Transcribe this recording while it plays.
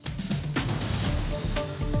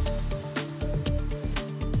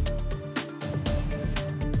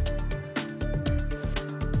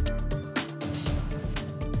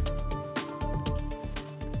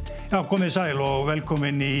Já, komið sæl og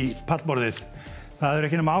velkomin í Pallborðið. Það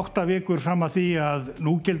ekki nema 8 vikur fram að því að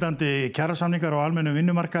núgildandi kjarasamningar á almennum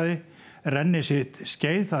vinnumarkaði renni sitt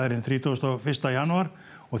skeið. Það hinn 31. janúar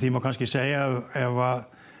og því má kannski segja ef að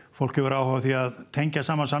fólk hefur áhuga á því að tengja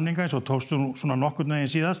saman samninga eins og tókstu svona nokkurn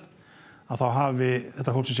veginn síðast að þá hafi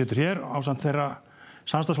þetta fólk sem situr hér ásamt þeirra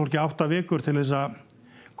samstarfsfólki 8 vikur til þess að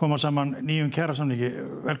koma saman nýjum kjarasamningi.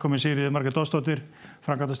 Velkomin Sigríður Margrét Oddsdóttir,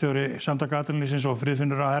 framkvæmdastjóri Samtaka atvinnulífsins og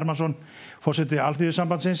Finnbjörn A. Hermannsson, forseti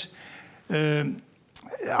Alþýðusambandsins.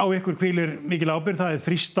 Á ykkur hvílir mikil ábyrgð, það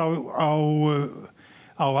þrýst á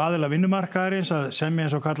aðila vinnumarkaðarins að semja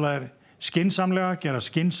eins og kallað skynsamlega, gera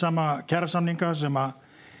skynsama kjarasamninga sem að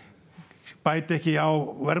bæti ekki á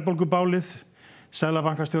verðbólgubálið.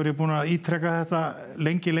 Seðlabankastjóri búinn að ítreka þetta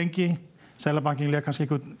lengi. Seðlabankinn lék kannski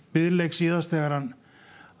einhvern biðleik síðast þegar hann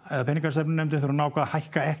eða peningastefnunefndin þurfa að ná að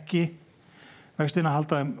hækka ekki vextina,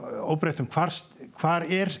 halda þeim óbreyttum.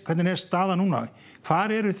 Hvernig staða núna?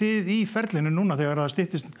 Hvar eru þið í ferlinu núna þegar það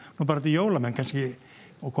styttist nú bara til jóla, menn kannski,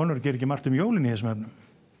 og konur gerir ekki margt jólin í þessum efnum?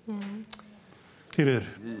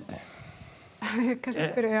 Sigríður? Kannski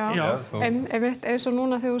fyrir, já. Einmitt eins og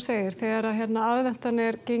núna þegar þú segir, þegar aðventan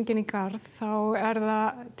gengin í garð, þá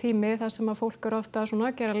það tími þar sem að fólk ofta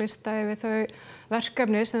svona gera lista yfir þau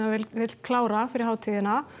verkefni sem það vill klára fyrir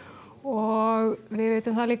hátíðina og við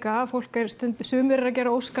veitum það líka að fólk sumir að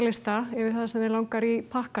gera óskalista yfir það sem þeir langar í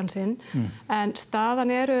pakkan sinn en staðan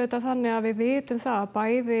auðvitað þannig að við vitum það að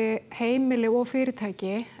bæði heimili og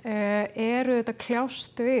fyrirtæki auðvitað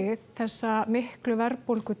kljást við þessa miklu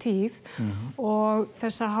verðbólgutíð og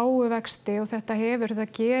þessa háu vexti og þetta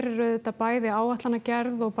gerir auðvitað bæði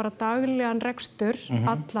áætlanagerð og bara daglegan rekstur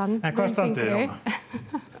allan. En hvað standið þér á?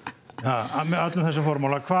 Ja, með allum þessum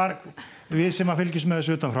formúla, við sem að fylgjast með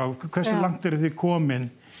þessu utanfrá, hversu langt eru þið komin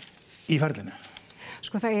í ferlinu?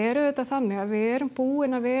 Sko það auðvitað þannig að við erum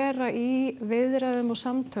búin að vera í viðræðum og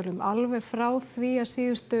samtölum alveg frá því að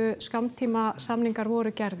síðustu skammtíma samningar voru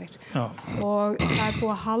gerðir. Já. Og það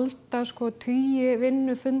búið að halda 20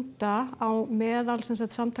 vinnufunda á meðal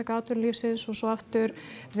Samtaka atvinnulífsins og svo aftur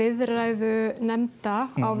viðræðu nefnda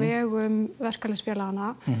á vegum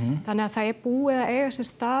verkalýðsfélagana. Þannig að það búið að eiga sér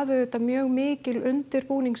stað auðvitað mjög mikil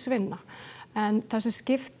undirbúningsvinna. En það sem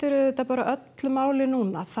skiptir auðvitað bara öllu máli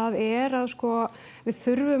núna, það að við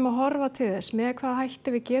þurfum að horfa til þess með hvaða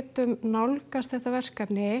hætti við getum nálgast þetta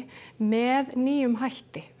verkefni með nýjum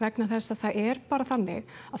hætti vegna þess að það bara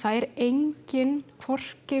þannig að það engin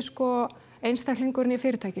hvorki einstaklingurinn í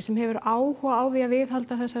fyrirtæki sem hefur áhuga á því að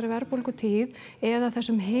viðhalda þessari verðbólgutíð eða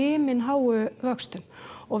þessum himinháu vöxtum.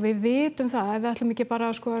 Og við vitum það, ef við ætlum ekki bara,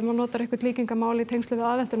 ef maður notar eitthvað líkingamál í tengslu við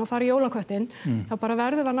aðventun og fara í jólaköttin, þá bara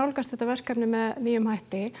verðum við að nálgast þetta verkefni með nýjum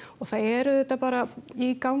hætti og það þetta bara í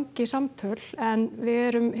gangi samtöl en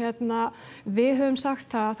við höfum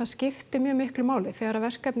sagt að það skiptir mjög miklu máli þegar að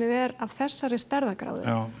verkefnið af þessari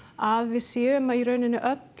stærðargráðu að við séum að í rauninni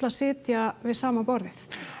öll að sitja við sama borðið.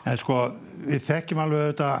 En við þekkjum alveg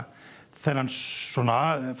auðvitað þennan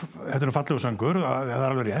þetta fallegu söngur, það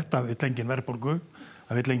alveg rétt, að vill engin verðbólgu,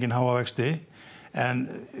 að vill engin háa vexti, en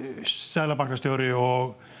seðlabankastjóri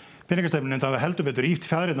og peningastefnunefnd hafa heldur betur ýft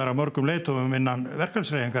fjaðrirnar á mörgum leiðtogum innan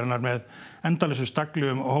verkalýðshreyfingarinnar með endalausu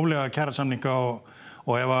stagli hóflega kjarasamninga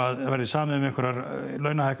og ef að verði samið einhverjar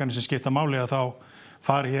launahækkanir sem skipta máli að þá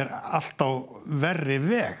fari hér allt á verri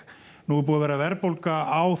veg. Nú búið að vera verðbólga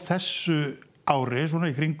á þessu ári, svona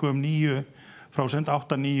í kringum 9%,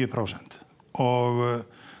 8-9% og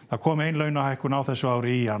það kom ein launahækkun á þessu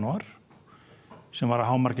ári í janúar sem var að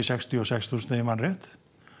hámarki 66.000 þegar ég man rétt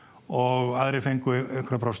og aðrir fengu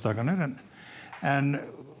einhverja prófstakanir en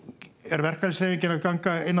verkalýðshreyfingin að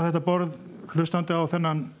ganga inn á þetta borð hlustandi á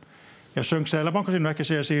þennan söng Seðlabanka sín og ekki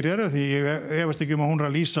segja Sigríður því ég efast ekki að hún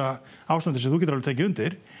að lýsa ástandi sem þú getur alveg tekið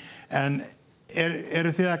undir en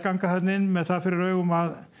eru þið að ganga þarna inn með það fyrir augum að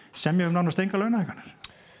semja nánast enga launahækkanir?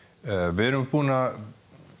 Við erum búin að,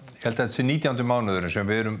 ég held að þetta sé 19. mánuðurinn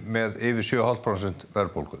sem við erum með yfir 7,5%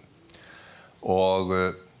 verðbólgu og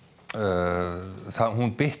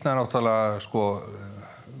hún bitnar náttúrulega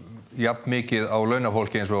jafn mikið á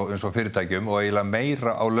launafólki eins og fyrirtækjum og eiginlega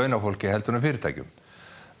meira á launafólki heldur en fyrirtækjum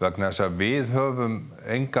vegna þess að við höfum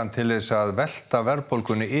engan til þess að velta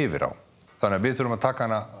verðbólgunni yfir á þannig að við þurfum að taka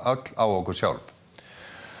hana öll á okkur sjálf.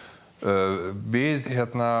 Við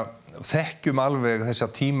þekkjum alveg þessa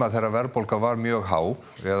tíma þegar verðbólga var mjög há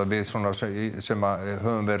eða við sem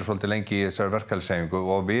höfum verið svolítið lengi í þessari verkalýðshreyfingu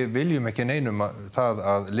og við viljum ekki neinum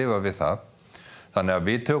að lifa við það þannig að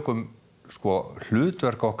við tökum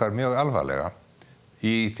hlutverk okkar mjög alvarlega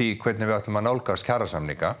í því hvernig við ætlum að nálgast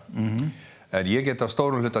kjarasamninga En ég get á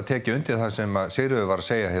stórum hluta tekið undir það sem Sigríður var að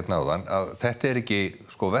segja hérna áðan, að þetta ekki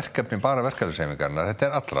verkefni bara verkalýðshreyfingarinnar, þetta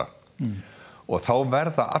allra. Og þá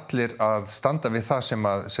verða allir að standa við það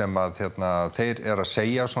sem að þeir að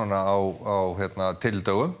segja svona á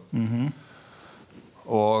tildögum.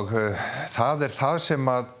 Og það það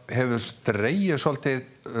sem að hefur dregið svolítið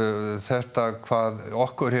þetta hvað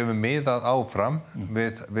okkur hefur miðað áfram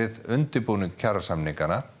við undirbúning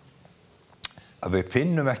kjarasamningana, að við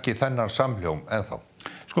finnum ekki þennan samhljóm ennþá.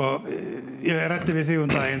 Sko, ég ræddi við þig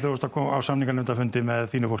daginn þegar þú varst að koma á samninganefndarfundi með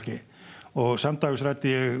þínu fólki og samdægurs ræddi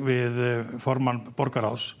ég við formann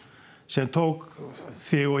borgarráðs sem tók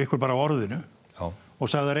þig og ykkur bara á orðinu og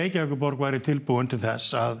sagði að Reykjavíkurborg væri tilbúin til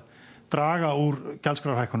þess að draga úr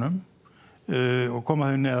gjaldskrárhækkunum og koma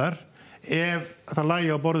þau neðar ef það lægi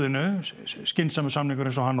á borðinu skynsamur samningur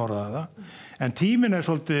eins og hann orðaði það. En tíminn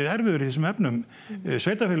svolítið erfiður í þessum efnum.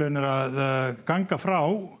 Sveitarfélögin að ganga frá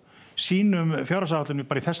sínum fjárhagsáætlunum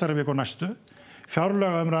bara í þessari viku og næstu.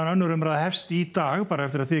 Fjárlagaumræðan, önnur umræða hefst í dag, bara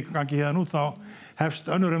eftir að þið gangi hérna út þá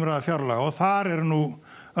hefst önnur umræða fjárlaga og þar nú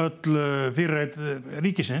öll fyrirheit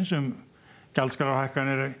ríkisins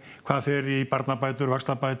gjaldskrárhækkanir, hvað fer í barnabætur,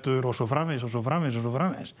 vaxtabætur og svo framvegis og svo framvegis og svo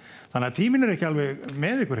framvegis. Þannig að tíminn ekki alveg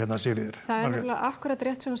með ykkur hérna, Sigríður. Það nefnilega akkurat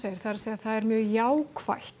rétt sem þú segir. Það að segja að það mjög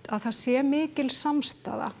jákvætt að það sé mikil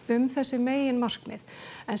samstaða þessi megin markmið.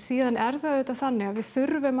 En síðan það auðvitað þannig að við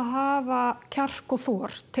þurfum að hafa kjark og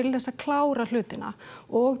þor til þess að klára hlutina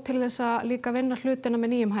og til þess að líka vinna hlutina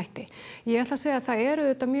með nýjum hætti. Ég ætla að segja að það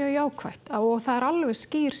auðvitað mjög jákvætt og það alveg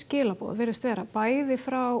skýr skilaboð virðist vera bæði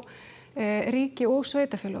frá ríki og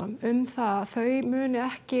sveitarfélögum það að þau muni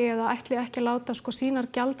ekki eða ætli ekki að láta sínar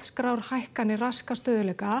gjaldskrárhækkanir raska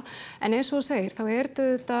stöðugleika en eins og þú segir þá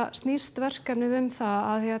þetta snýst verkefnið það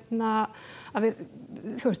að við,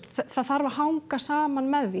 það þarf að hanga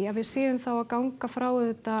saman með því að við séum þá að ganga frá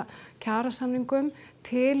kjarasamningum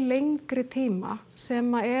til lengri tíma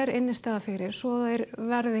sem innistæða fyrir svo það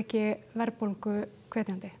verði ekki verðbólgu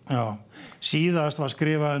hvetjandi. Já, síðast var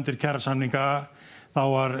skrifað undir kjarasamninga. Þá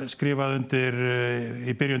var skrifað undir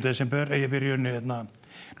í byrjun desember,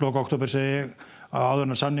 loka október segi ég, að áður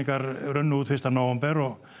en samningar runnu út 1. nóvember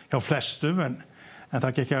og hjá flestum, en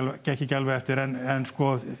það gekk ekki alveg eftir. En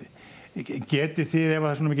sko, getið þið, ef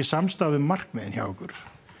það svona mikið samstæðu markmiðin hjá okkur,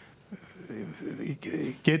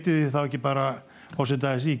 getið þið þá ekki bara,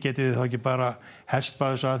 getið þið þá ekki bara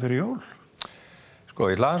hespað þess að fyrir jól? Sko,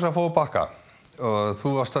 ég ætla aðeins að fá að bakka. Og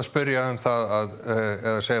þú varst að spyrja það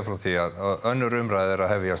eða segja frá því að önnur umræða að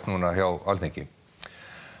hefjast núna hjá Alþingi.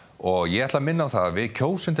 Og ég ætla að minna á það að við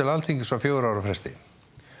kjósum til Alþingis á 4 ára fresti.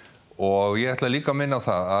 Og ég ætla líka að minna á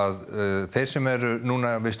það að þeir sem eru núna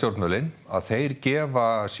við stjórnvölinn, að þeir gefa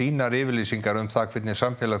sínar yfirlýsingar það hvernig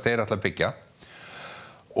samfélag þeir ætla að byggja.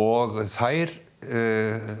 Og þær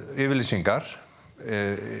yfirlýsingar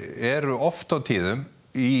eru oft á tíðum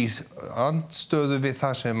í andstöðu við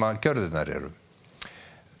það sem að gjörðirnar eru.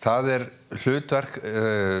 Það hlutverk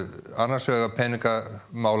annars vegar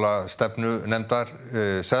peningamálastefnu nefndar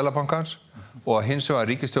Seðlabankans og hins vegar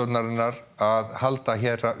ríkisstjórnarinnar að halda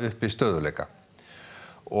hér uppi stöðuleika.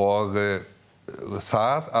 Og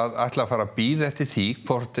það að ætla að fara að bíða eftir því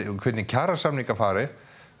hvernig kjarasamninga fari,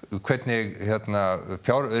 hvernig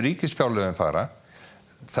ríkisfjárlögin fara,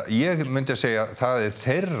 ég myndi að segja það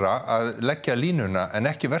þeirra að leggja línuna en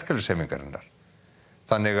ekki verkalýðshreyfingarinnar.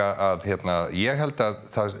 Þannig að ég held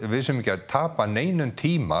að við sem ekki að tapa neinum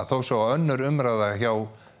tíma þó svo önnur umræða hjá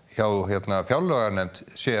fjárlaganefnd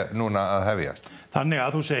sé núna að hefjast. Þannig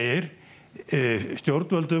að þú segir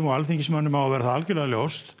stjórnvöldum og alþingismönnum á að vera það algjörlega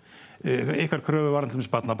ljóst ykkar kröfu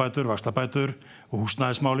varðandi barnabætur, vaxtabætur og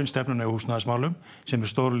húsnæðismálin, stefnun í húsnæðismálum sem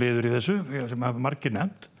stór liður í þessu sem hafa margir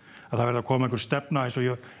nefnt að það verði að koma einhver stefna eins og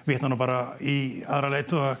ég vitna nú bara í aðra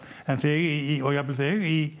leit en þig og jafnvel þig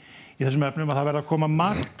í þessum efnum að það verði að koma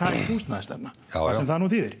marktæk húsnæðisstefna, hvað sem það nú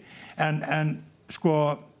þýðir. En sko,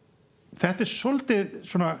 þetta svolítið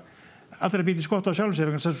svona allra býti skott á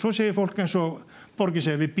sjálfum sér, svo segir fólk eins og Borgir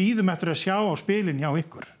segir, við bíðum eftir að sjá á spilin hjá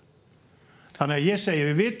ykkur. Þannig að ég segi,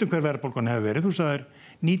 við vitum hver verðbólgan hefur verið, þú sagðir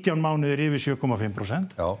 19 mánuðir yfir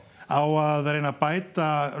 7,5%, á að reyna að bæta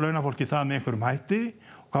launafólki það með einhverjum hætti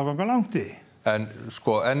og hvað ganga langt í því. En ef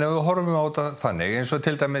við horfum á þetta þannig, eins og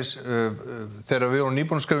til dæmis þegar við vorum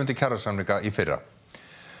nýbúin að skrifa undir kjarasamninga í fyrra,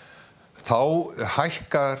 þá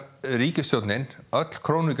hækkar ríkisstjórnin öll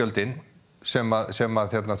krónugjöldin sem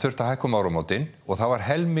þurfti að hækka áramótin og það var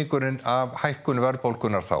helmingurinn af hækkun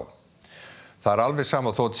verðbólgunar þá. Það alveg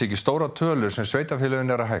sama þótt sé ekki stóra tölur sem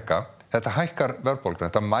sveitarfélögin að hækka, þetta hækkar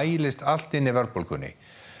verðbólguna, þetta mælist allt inn í verðbólgunni.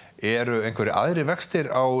 Eru einhverjir aðrir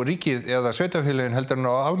vextir á ríkið eða sveitarfélögin heldur en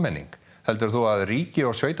á almenning? heldur þú að ríki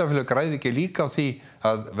og sveitarfélög græði ekki líka á því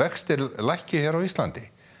að vextir lækki hér á Íslandi?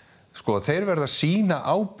 Sko, þeir verða að sýna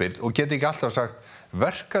ábyrgð og geta ekki alltaf sagt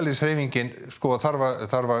verkalýðshreyfingin sko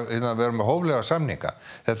þarf að vera með hóflega samninga.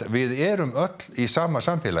 Við erum öll í sama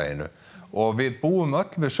samfélaginu og við búum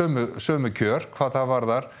öll við sömu kjör hvað það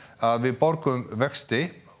varðar að við borgum vexti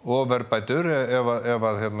og verðbætur ef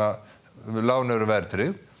lán eru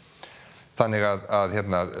verðtryggð. Þannig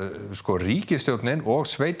að sko ríkisstjórnin og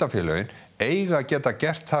sveitarfélögin eiga að geta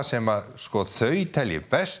gert það sem að sko þau telji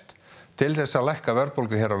best til þess að lækka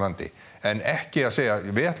verðbólgu hér á landi. En ekki að segja,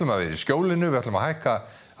 við ætlum að vera í skjólinu, við ætlum að hækka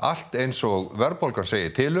allt eins og verðbólgan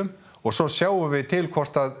segir til og svo sjáum við til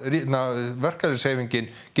hvort að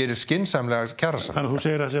verkalýðshreyfingin gerir skynsamlega kjarasamninga. Þannig að þú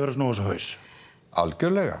segir að það sé vera snúa svo haus.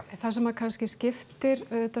 Algjörlega. Það sem að kannski skiptir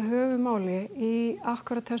höfumáli í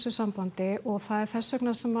akkúrat þessu sambandi og það þess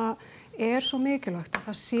vegna sem að svo mikilvægt að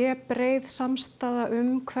það sé breið samstaða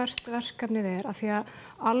hvert verkefnið af því að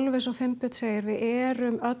alveg svo Finnbjörn segir, við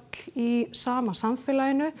erum öll í sama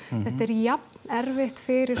samfélaginu. Þetta jafn erfitt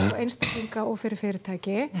fyrir einstaklinga og fyrir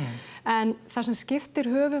fyrirtæki. En það sem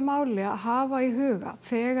skiptir höfumáli að hafa í huga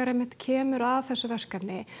þegar einmitt kemur að þessu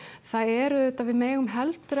verkefni, það auðvitað við megum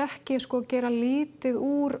heldur ekki gera lítið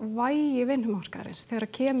úr vægi vinnumarkaðarins þegar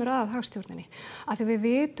kemur að hagstjórninni. Af því við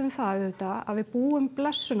vitum það auðvitað að við búum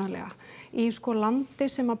blessunarlega í landi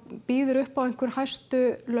sem býður upp á einhver hæstu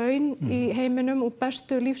laun í heiminum og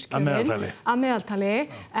bestu lífskjörin að meðaltali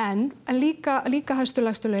en líka hæstu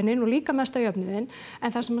lægstu launin og líka mesta jöfnuðin.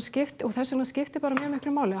 En það sem skiptir, og þess vegna skiptir bara mjög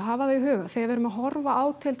miklu máli að hafa það í huga þegar við erum að horfa á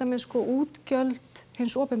til dæmis útgjöld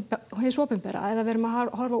hins opinbera eða við erum að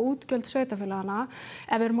horfa á útgjöld sveitarfélagana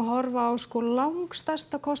eða við erum að horfa á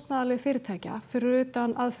langstærsta kostnaðarlið fyrirtækja fyrir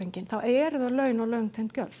utan aðfengin, þá það laun og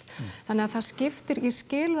launtengd gjöld. Þannig að það skiptir, ég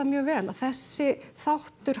skil það mjög vel að þessi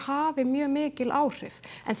þáttur hafi mjög mikil áhrif.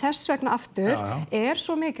 En þess vegna aftur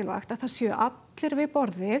svo mikilvægt að það séu allir við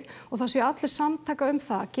borðið og það séu allir samtaka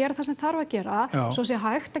það, gera það sem þarf að gera, svo sé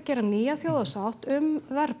hægt að gera nýja þjóðarsátt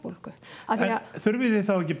verðbólgu. Þurfið þið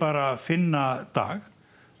þá ekki bara að finna dag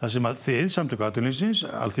þar sem að þið, Samtök atvinnulífsins,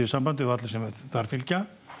 Alþýðusambandið og allir sem þar fylgja,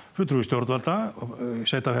 fulltrúi stjórnvalda og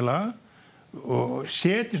sveitarfélaga og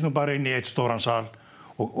setjist nú bara inn í eitt stóran sal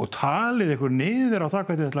og talið ykkur niður á það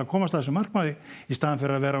hvað þið ætla að komast að þessu markmiði í staðan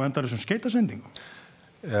fyrir að vera á endalausum skeytasendingum.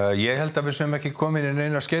 Ég held að við sem ekki komin inn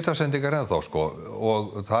eina skeytasendingar ennþá sko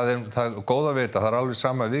og það er góð að vita, það alveg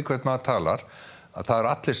sama við hvern maður talar, að það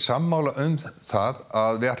allir sammála það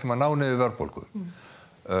að við ætlum að ná niður verðbólgu.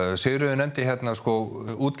 Sigríður nefndi hérna sko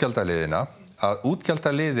útgjaldaliðina, að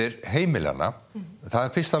útgjaldaliðir heimilana,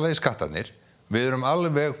 það fyrsta lagi skattarnir. Við erum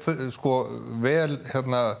alveg sko vel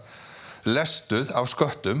lestuð af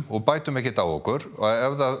sköttum og bætum ekkert á okkur og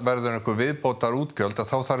ef það verður einhver viðbótar útgjöld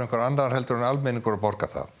þá þarf einhver annar heldur en almenningur að borga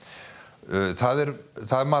það. Það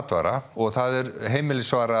er matvara og það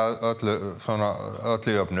heimilisvara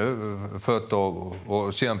öllu jöfnu, föt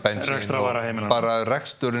og síðan bensín og bara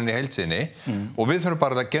reksturinn í heild sinni og við þurfum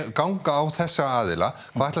bara að ganga á þessa aðila,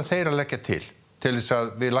 hvað ætla þeir að leggja til þess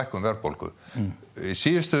að við lækkum verðbólgu.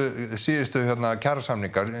 Síðustu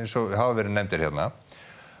kjarasamningar eins og hafa verið nefndir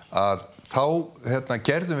að þá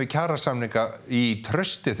gerðum við kjarasamninga í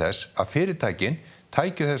trausti þess að fyrirtækin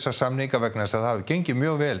tækju þessa samninga vegna þess að það hafi gengið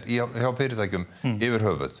mjög vel hjá fyrirtækjum yfir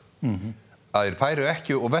höfuð. Að þeir færu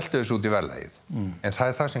ekki og veltu þessu út í verðlagið. En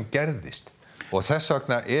það það sem gerðist. Og þess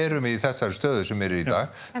vegna erum við í þessari stöðu sem í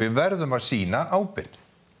dag. Við verðum að sýna ábyrgð.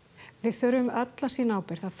 Við þurfum öll að sýna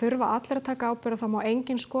ábyrgð. Það þurfa allir að taka ábyrgð og það má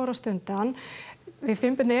enginn skorast undan. Við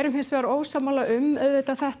Finnbjörn erum hins vegar ósammála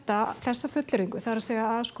auðvitað þessa fullyrðingu. Það að segja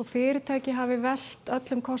að fyrirtæki hafi velt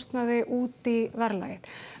öllum kostnaði út í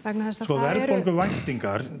verðlagið.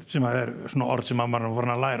 Verðbólguvæntingar, sem svona orð sem maður er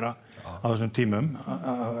farin að læra á þessum tímum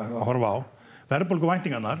að horfa á.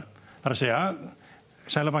 Verðbólguvæntingarnar, það að segja,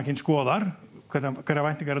 Seðlabankinn skoðar hverja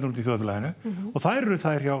væntingar út í þjóðfélaginu og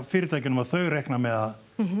þær hjá fyrirtækjunum að þau rekna með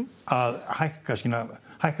að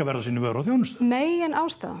hækka verða sínu vöru og þjónustu. Megin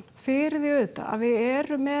ástæðan fyrir því auðvitað að við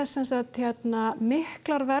erum með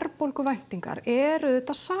miklar verðbólguvæntingar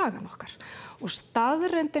auðvitað sagan okkar og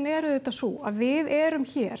staðreyndin auðvitað svo að við erum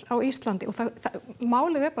hér á Íslandi og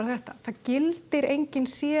málið bara þetta, það gildir engin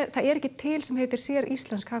það ekki til sem heitir sér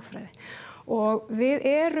íslensk hagfræði Og við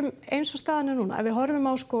erum eins og staðan núna, ef við horfum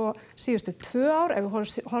á sko síðustu 2 ár, ef við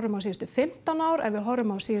horfum á síðustu 15 ár, ef við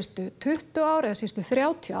horfum á síðustu 20 ár eða síðustu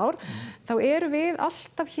 30 ár, þá erum við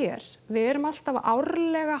alltaf hér. Við erum alltaf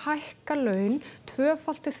árlega hækka laun,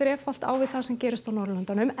 2-falt til 3-falt á við það sem gerist á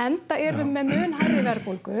Norðurlöndunum, enda erum við með mun hærri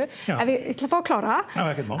verðbólgu. Ég ætla að fá að klára,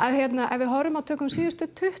 ef við horfum á tökum síðustu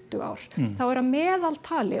 20 ár, þá er að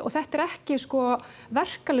meðaltali, og þetta er ekki sko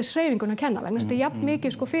verkalýðshreyfingunni að kenna, vegna þess að þetta er jafn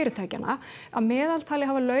mikið sko fyrirtækjanna, að meðaltali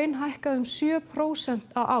hafa laun hækkað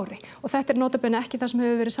 7% á ári. Og þetta er notabenni ekki það sem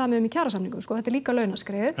hefur verið samið í kjarasamningum, sko, þetta er líka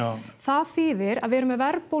launaskriðið. Það þýðir að við erum með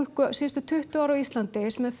verðbólgu síðustu 20 ára á Íslandi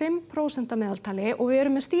sem er 5% að meðaltali og við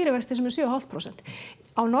erum með stýrivexti sem er 7,5%.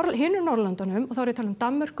 Á hinum Norðurlöndunum, og þá er ég að tala um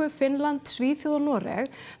Danmörku, Finnland, Svíþjóð og Noreg,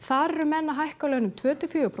 þar eru menn að hækka launum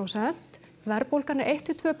 2-4%, verðbólgan er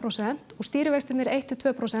 1-2% og stýrivextin er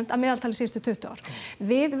 1-2% að meðaltali síðustu 20 ár.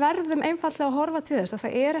 Við verðum einfaldlega að horfa til þess að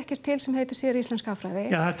það er ekkert til sem heitir sér íslensk hagfræði.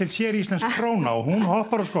 Já, það er til sér íslensk króna og hún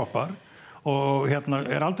hoppar og skoppar og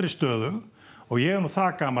er aldrei stöðug og ég nú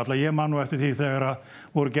það gamall að ég man nú eftir því þegar að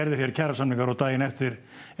voru gerðir hér kjarasamningar og daginn eftir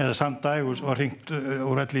eða samt dag var hringt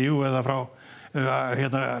úr LIU eða frá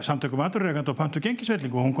samtökum atvinnurekenda og pöntu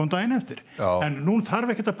gengisfellingu og hún kom daginn eftir. Já. En nú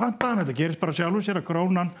þarf ekkert að panta hana, þetta gerist bara sjálfur sér að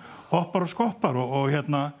krónan hoppar og skoppar og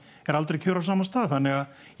er aldrei kjör á sama stað. Þannig að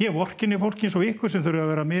ég vorkinni fólki eins og ykkur sem þurfa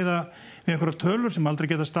að vera að miða við einhverja tölur sem aldrei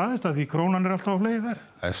geta staðist að því krónan er alltaf á flegi verð.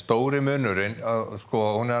 En stóri munurinn, sko,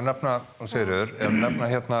 hún er að nefna, Sigríður,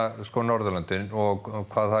 nefna sko Norðurlöndin og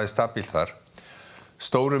hvað það er stabílt þar.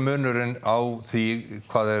 Stóri munurinn á því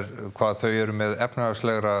hvað þau eru með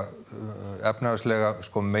efnahagslega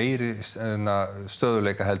sko meiri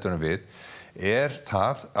stöðuleika heldur en við, er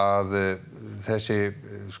það að þessi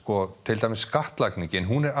sko til dæmis skattlagningin,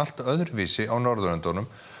 hún er allt öðruvísi á Norðurlöndunum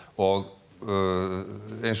og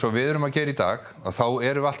eins og við erum að gera í dag, þá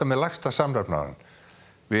erum við alltaf með lægsta samræfnaran.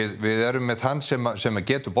 Við erum með þann sem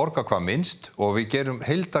getur borgað hvað minnst og við gerum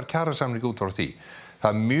heildar kjarasamning út frá því.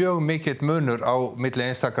 Það er mjög mikill munur á milli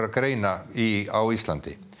einstakra greina á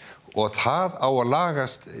Íslandi og það á að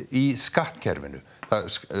lagast í skattkerfinu.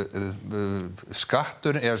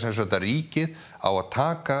 Skattur er sem sagt að ríkið á að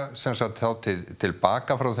taka sem sagt þá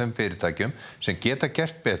tilbaka frá þeim fyrirtækjum sem geta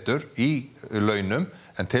gert betur í launum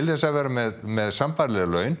en til þess að vera með sambærilega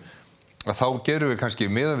laun að þá gerum við kannski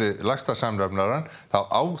miðað við lægsta samræfnaran þá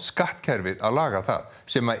á skattkerfið að laga það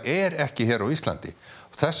sem er ekki hér á Íslandi.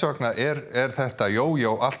 Þess vegna er þetta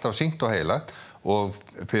jójó alltaf sýnt og heilagt og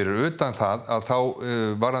fyrir utan það að þá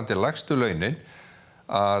varðandi lægstu launin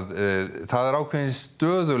að það er ákveðin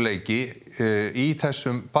stöðuleiki í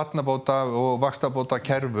þessum barnabóta og vaxtabóta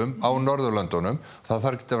kerfum á Norðurlöndunum. Það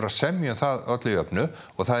þarf ekki að vera að semja það öllu í öfnu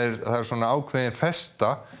og það er svona ákveðin festa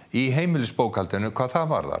í heimilisbókhaldinu hvað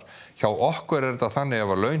það varðar. Hjá okkur er þetta þannig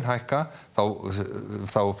ef að laun hækka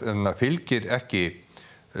þá fylgir ekki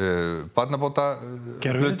barnabóta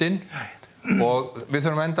hlutinn og við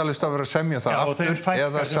þurfum endalaust að vera að semja það aftur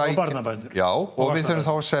eða sækja og við þurfum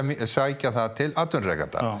þá að sækja það til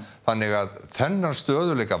atvinnurekenda. Þannig að þennan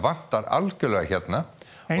stöðuleika vantar algjörlega hérna.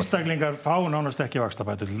 Einstaklingar fá nánast ekki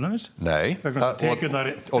vaxtabætur til dæmis. Nei. Vegna þess að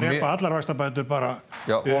tekjurnar drepa allar vaxtabætur bara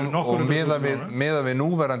og miðað við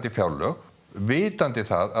núverandi fjárlög vitandi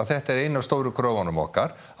það að þetta er eina af stóru grófunum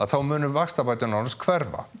okkar að þá munum vaxtabæturnar hans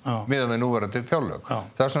hverfa miðað við núverandi fjárlög.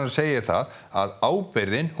 Þess vegna segir það að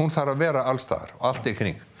ábyrgðin hún þarf að vera allstaðar og allt í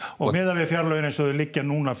kring. Og miðað við fjárlögin eins og þau liggja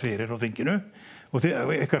núna fyrir á þinginu og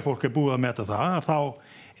ykkar fólk er búið að meta það að þá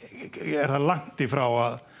er það langt í frá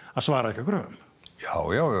að svara ykkar kröfum. Já,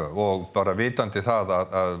 og bara vitandi það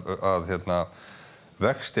að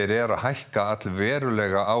vextir að hækka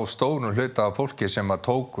allverulega á stórum hluta af fólki sem að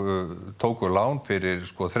tóku lán fyrir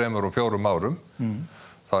sko 3 og 4 árum.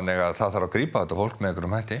 Þannig að það þarf að grípa þetta fólk með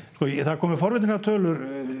einhverjum hætti. Sko, það komið forvitingar tölur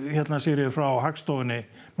Sigríður frá Hagstofunni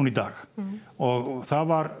núna í dag og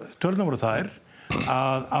það tölurnar voru þær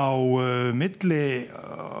að á milli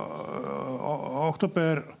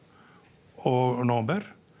október og nóvember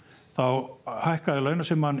þá hækkaði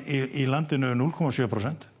launasumman í landinu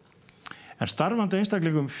 0,7%. En starfandi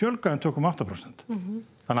einstaklingum fjölgaði 2,8%.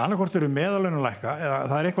 Þannig að annarkvort eru meðalaun að lækka eða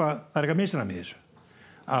það er eitthvað misræmi í þessu.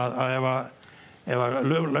 Að ef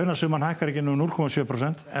launasumman hækkar ekki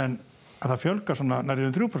 0,7% en að það fjölgar svona nærri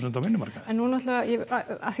 3% á vinnumarkaði. En nú náttúrulega,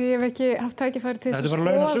 að því ég hef ekki haft tækifæri til þess að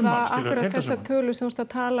skoða akkurat þessa tölu sem þú ert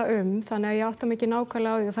að tala þannig að ég átta mig ekki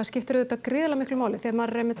nákvæmlega á því og það skiptir auðvitað gríðarlega miklu máli þegar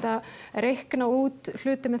maður einmitt að reikna út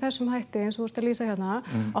hluti með þessum hætti eins og þú ert að lýsa hérna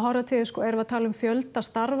að horfa til erum við að tala um fjölda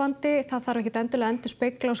starfandi, það þarf ekki endilega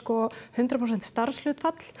endurspegla 100%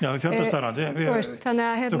 starfshlutfall. Já, fjölda starfandi. Þannig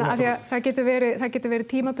að það getur verið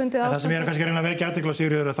tímabundið ástand. Það sem ég kannski að reyna að vekja athygli á,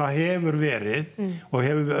 Sigríður, að það hefur verið og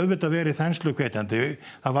hefur auðvitað verið þenslukveitjandi.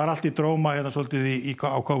 Það var allt í dróma svolítið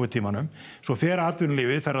á COVID-tímanum. Svo fer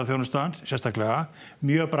atvinnulífið, ferðaþjónustan, sérstaklega,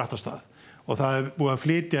 mjög bratt á stað. Og það búið að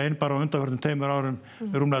flytja inn bara á undanförnum 2 árum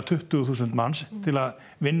rúmlega 20.000 manns til að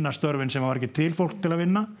vinna störfin sem var ekki til fólk til að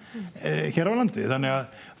vinna hér á landi. Þannig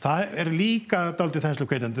að það líka dálítið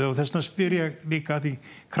þenslukveitjandi og þess vegna spyr ég líka að því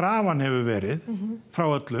krafan hefur verið frá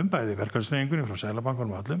öllum, bæði verkalýðshreyfingunni, frá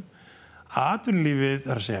Seðlabankanum og öllum, atvinnulífið,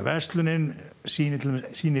 það að segja, verslunin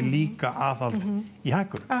sýnir líka aðhald í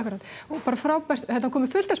hagkerfinu. Akkurat. Og bara frábært, þetta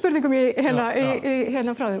komið fullt af spurningum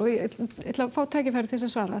hérna frá þér og ég ætla að fá tækifæri til þess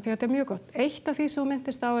að svara því að þetta er mjög gott. Eitt af því sem þú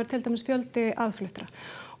myndist á til dæmis fjöldi aðfluttra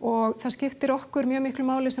og það skiptir okkur mjög miklu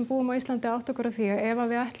máli sem búum á Íslandi að átta okkur á því að ef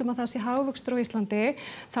við ætlum að það sé hagvöxtur á Íslandi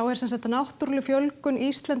þá sem sagt náttúruleg fjölgun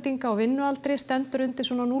Íslendinga á vinnualdri stendur undir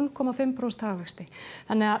svona 0,5% hagvexti.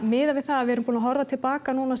 Þannig að miðað við það að við erum búin að horfa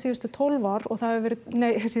tilbaka núna síðustu 12 ár og það hefur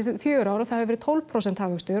verið, síðustu 4 ár og það hefur verið 12%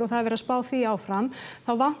 hagvöxtur og það hefur verið að spá því áfram,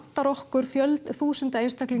 þá vantar okkur þúsunda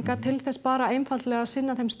einstaklinga til þess bara einfaldlega að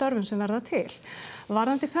sinna þeim störfum sem verða til.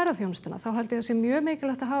 Varðandi ferðaþjónustuna, þá held ég að sé mjög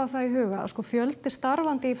mikilvægt að hafa það í huga að fjöldi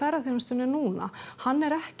starfandi í ferðaþjónustunni núna, hann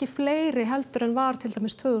ekki fleiri heldur en var til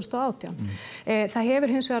dæmis 2018. Það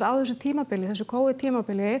hefur hins vegar á þessu tímabili, þessu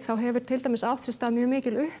COVID-tímabili, þá hefur til dæmis átt sér stað mjög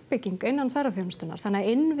mikil uppbygging innan ferðaþjónustunar. Þannig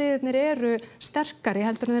að innviðirnir eru sterkari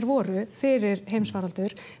heldur en þeir voru fyrir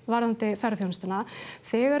heimsfaraldur varðandi ferðaþjónustuna.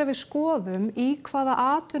 Þegar við skoðum í hvaða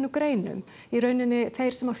atvinnugreinum í rauninni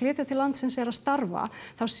þeir sem að flytja til landsins að starfa,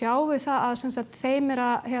 þá sjáum við það að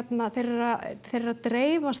þeir eru að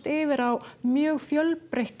dreifast yfir á mjög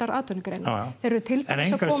fjölbreyttar atvinnugreinar. Þeir eru til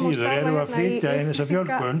dæmis að koma og starfa erum við að flytja inn þessa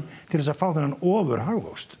fjölgun til þess að fá þennan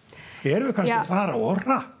ofurhagvöxt. Erum við kannski að fara of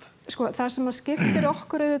hratt? Það sem að skiptir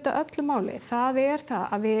okkur auðvitað öllu máli, það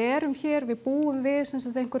að við erum hér, við búum við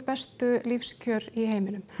einhver bestu lífskjör í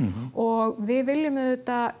heiminum og við viljum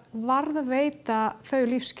auðvitað varðveita þau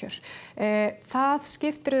lífskjör. Það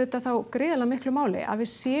skiptir auðvitað þá gríðarlega miklu máli að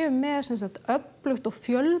við séum með öflugt og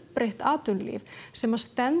fjölbreytt atvinnulíf sem að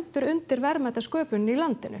stendur undir verðmætasköpun í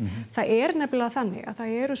landinu. Það nefnilega þannig að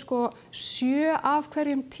það eru 7 af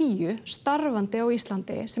hverjum 10 starfandi á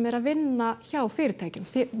Íslandi sem að vinna hjá fyrirtækjum,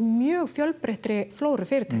 mjög fjölbreyttri flóru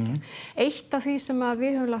fyrirtækja. Eitt af því sem að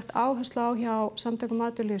við höfum lagt áherslu á hjá samtökum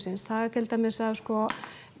atvinnulífsins, það til dæmis að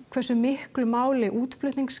hversu miklu máli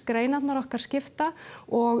útflutningsgreinarnar okkar skipta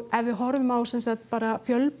og ef við horfum á bara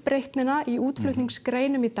fjölbreytnina í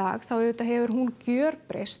útflutningsgreinum í dag þá hefur hún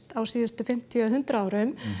gjörbreyst á síðustu 50-100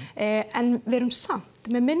 árum en við erum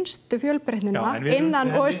samt með minnstu fjölbreytnina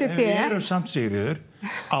innan OECD. Við erum samt, Sigríður,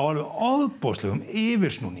 á alveg ofboðslegum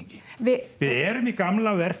yfirsnúningi. Við erum í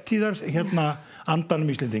gamla vertíðar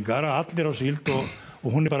andanum Íslendingar að allir á síld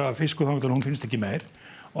og hún bara fisk og þangað og hún finnst ekki meir.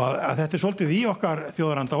 Og að þetta svolítið í okkar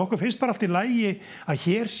þjóðaranda og okkur finnst bara allt í lagi að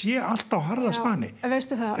hér sé allt á harða spani.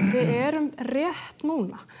 Veistu það, við erum rétt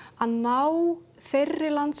núna að ná þeirri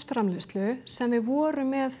landsframleiðslu sem við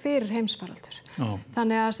vorum með fyrir heimsfaraldur.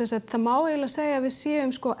 Þannig að það má eiginlega segja að við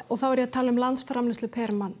séum og þá ég að tala um landsframleiðslu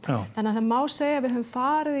per mann. Þannig að það má segja að við höfum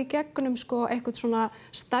farið í gegnum eitthvað svona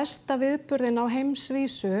stærsta viðburðin á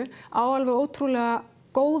heimsvísu á alveg ótrúlega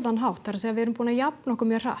góðan hátt. Það að segja að við erum búin að jafna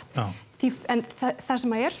okkur mjög hratt. En það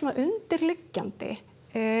sem er svona undirliggjandi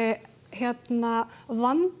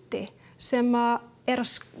vandi sem að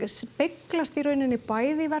speglast í rauninni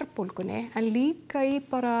bæði í verðbólgunni en líka í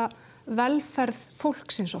bara velferð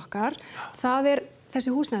fólksins okkar, það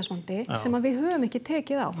þessi húsnæðisvandi sem að við höfum ekki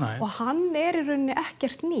tekið á. Og hann í rauninni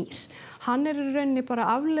ekkert nýr. Hann í rauninni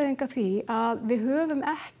bara afleiðing af því að við höfum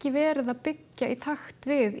ekki verið að byggja í takt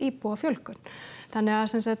við íbúafjölgun. Þannig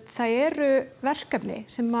að það eru verkefni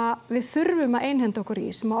sem að við þurfum að einhenda okkur í,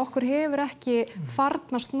 sem að okkur hefur ekki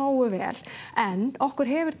farnast nógu vel, en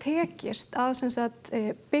okkur hefur tekist að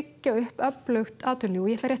byggja upp öflugt atvinnulíf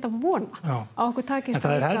og ég ætla rétt að vona að okkur takist en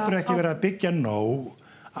það heldur ekki verið að byggja nóg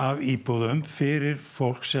af íbúðum fyrir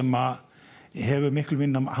fólk sem að hefur miklu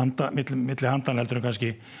minna milli handan heldur en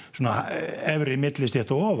kannski svona efri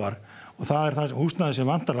millistétt og ofar og það það húsnæði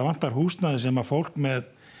sem vantar, það vantar húsnæði sem að fólk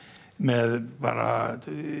með með bara,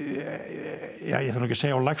 já, ég þarf ekki að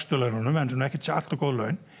segja á lægstu laununum, en svona ekkert sé allt og góð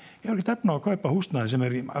laun. Ég har ekki efna á að kaupa húsnæði sem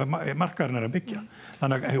markaðurinn að byggja.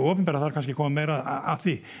 Þannig að opinbera þarf kannski koma meira að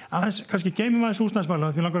því. Aðeins, kannski geymum aðeins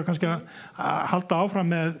húsnæðismálum, því langar kannski að halda áfram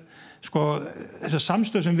með þessa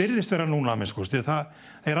samstöð sem virðist vera núna að minnst. Það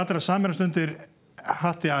allir að sameinast undir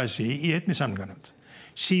hatti ASÍ í einni samninganefnd.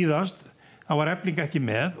 Síðast, þá var Efling ekki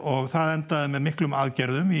með og það endaði með miklum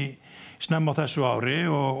aðgerðum í snemma á þessu ári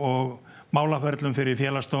og málaferlum fyrir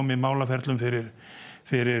félagsdómi, málaferlum fyrir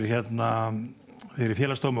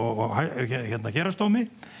félagsdómi og héraðsdómi,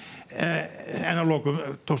 en að lokum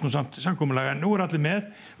tókst nú samt samkomulag, en nú allir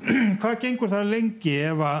með. Hvað gengur það lengi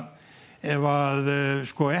ef að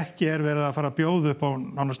ekki verið að fara að bjóða upp á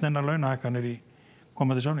nánast neinar launahækkanir í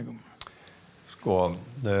komandi samningum?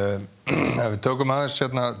 Ef við tökum aðeins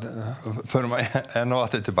förum enn og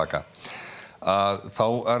aftur tilbaka, að þá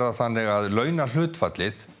það þannig að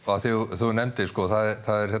launahlutfallið, og að þú nefndir,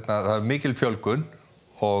 það er mikil fjölgun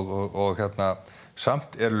og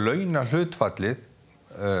samt launahlutfallið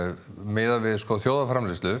miðað við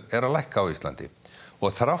þjóðarframleiðslu er að lækka á Íslandi. Og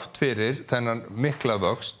þrátt fyrir þennan mikla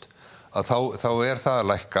vöxt að þá er það að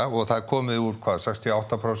lækka og það er komið úr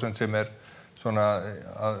 68% sem er svona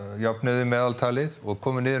jafniði meðaltalið og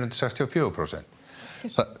komið niður undir 64%.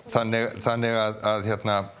 Þannig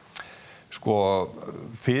að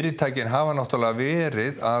fyrirtækin hafa náttúrulega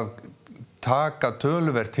verið að taka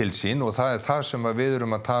töluvert til sín og það er það sem við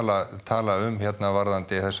erum að tala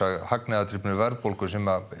varðandi þessa hagnaðardrifnu verðbólgu sem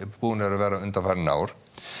búin að vera undanfarin ár.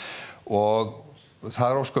 Og það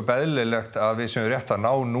er ósköp eðlilegt að við sem rétt að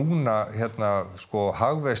ná núna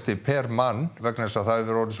hagvexti per mann vegna þess að það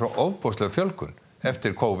hefur orðið svo ofboðsleg fjölgun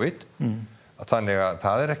eftir COVID. Þannig að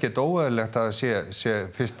það er ekkert óeðlilegt að sé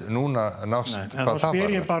fyrst núna nást hvað það var. En þá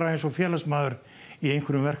spyr ég bara eins og félagsmaður í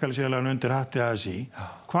einhverjum verkalýðsfélögum undir hatti ASÍ,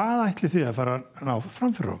 hvað ætlið þið að fara að ná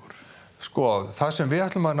fram fyrir okkur? Það sem við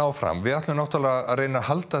ætlum að ná fram, við ætlum náttúrulega að reyna að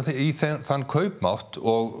halda í þann kaupmátt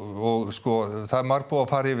og það er margt búið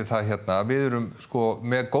að fara yfir það við erum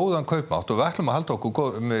með góðan kaupmátt og við ætlum að halda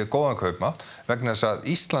okkur með góðan kaupmátt vegna þess að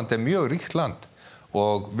Ísland er mjög ríkt land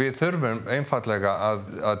og við þurfum einfaldlega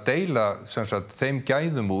að deila þeim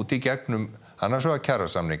gæðum út í gegnum annars vegar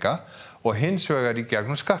kjarasamninga og hins vegar í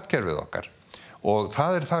gegnum skattkerfið okkar. Og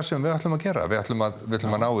það er það sem við ætlum að gera. Við ætlum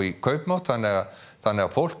að ná í kaupmátt þannig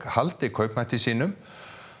að fólk haldi kaupmætti sínum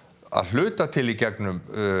að hluta til í gegnum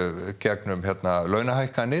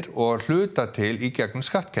launahækkanir og hluta til í gegnum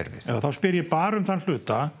skattkerfið. Já, þá spyr ég bara þann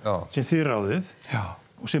hluta sem þið ráðið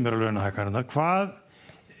og sem eru launahækkanirnar. Hvað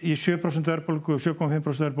í 7% verðbólgu,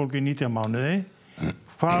 7,5% verðbólgu í 19 mánuði,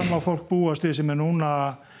 hvað má fólk búast við sem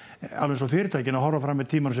núna alveg svo fyrirtækin að horfa fram með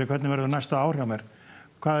tímann og segja hvernig verður næsta ár hjá mér?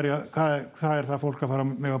 Hvað er það fólk að fara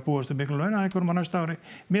með að búast við miklum launahækkunum á næsta ári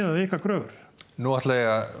miðað við ykkar kröfur? Nú ætla ég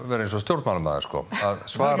að vera eins og stjórnmálamaður að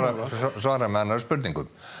svara með annarri spurningum.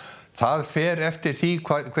 Það fer eftir því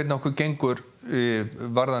hvernig okkur gengur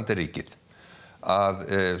varðandi ríkið.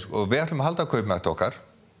 Og við ætlum að halda kaupmátt okkar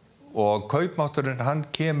og kaupmátturinn hann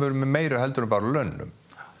kemur með meira heldur en bara launum.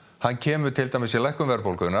 Hann kemur til dæmis í lækkun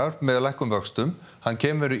verðbólgunnar með lækkun vöxtum, hann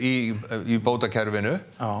kemur í bótakerfinu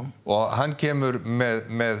og hann kemur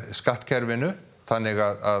með skattkerfinu, þannig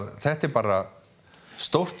að þetta er bara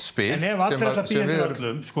stórt spil. En ef allir þetta býðir fyrir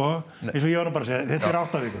öllum, eins og ég var bara að segja, þetta er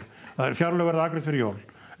 8 vikur. Það er fjárlög verið afgreidd fyrir jól.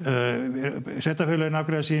 Sveitarfélögin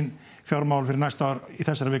afgreiða sín fjármál fyrir næsta ár í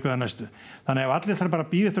þessari viku eða næstu. Þannig ef allir þetta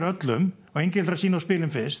bara býðir fyrir öllum og enginn ætlar að sína á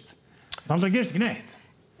spilin fyrst, þá gerist ekki neitt.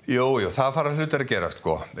 Jú, það fara hlutir að gerast,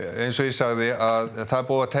 Eins og ég sagði að það er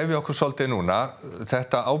búið að tefja okkur svolítið núna,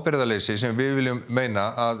 þetta ábyrgðarleysi sem við viljum meina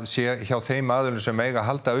að sé hjá þeim aðilum sem eiga að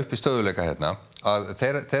halda upp í stöðuleika að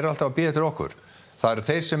þeir eru alltaf að bíða eftir okkur. Það eru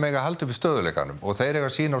þeir sem eiga að halda upp í stöðuleikanum og þeir eiga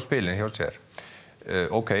að sína á spilin hjá sér.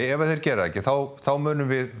 Ef þeir gera ekki, þá munum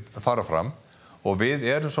við fara fram og við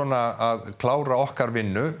erum svona að klára okkar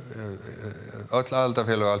vinnu, öll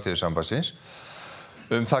aðildarfélög Alþýðusambandsins,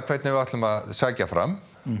 það hvernig við ætlum að sækja fram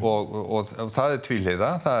og það er tvíhliða,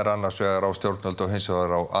 það er annars vegar á stjórnvöld og hins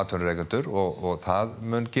vegar á atvinnurekendur og það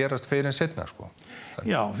mun gerast fyrir en seinna,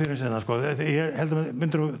 Já, fyrir en seinna, Ég held að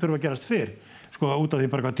myndir þurfa að gerast fyrr, út af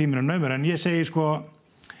því bara hvað tíminn er naumur, en ég segi,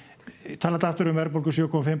 talað aftur verðbólgu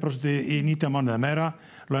 7,5% í 19 mánuði meira,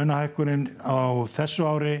 launahækkunin á þessu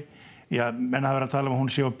ári, menn hafa verið að tala um að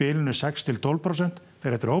hún sé á bilinu 6-12%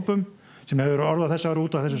 fyrir eftir hópum, sem hefur orðað þessu ári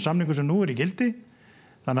út af þessum samningum sem nú er í gildi.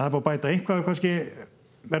 Þannig að það er búið að bæta einhvað kannski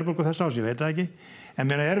verðbólgu þess árs, ég veit það ekki. En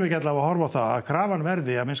mér erum við ekki allavega að horfa á það að krafan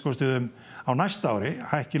verði að minnst kostiðum á næsta ári,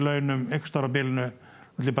 hækki launum einhvers staðar á bilinu,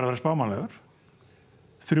 vil bara vera spámanlegur,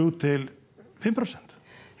 3-5%.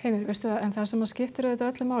 Heimir, veistu það, en það sem að skiptir auðvitað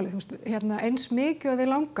öllu máli, þú veist, eins mikið og þið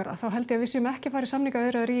langar þá held ég að við séum ekki að fara í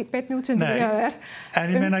samningaviðræður í beinni útsendingu hjá þér. En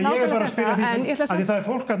ég meina, ég bara að spyrja því að það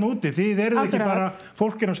fólk þarna úti, þið eruð ekki bara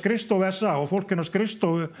fólkinn á skrifstofu SA og fólkinn á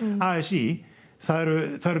skrifstofu ASÍ. Það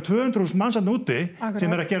eru 200.000 manns þarna úti sem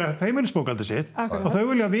að gera heimilisbókhaldið sitt og þau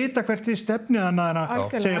vilja vita hvert þið stefnið þannig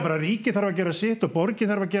að segja bara ríkið þarf að gera sitt og borgin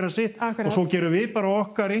þarf að gera sitt og svo gerum við bara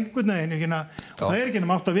okkar einhvern veginn og það ekki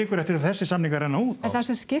nema 8 vikur eftir að þessi samningar renna út. En það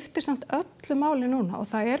sem skiptir samt öllu máli núna og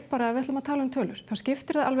það bara að við ætlum að tala tölur, þá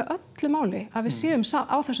skiptir það alveg öllu máli að við séum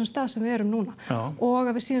á þessum stað sem við erum núna og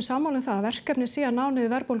að við séum sammála það að verkefni sé að ná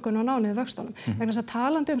niður verðbólgunni og ná niður vöxtunum. Vegna þess að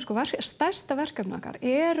talandi stærsta verkefni okkar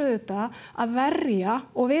þetta að verja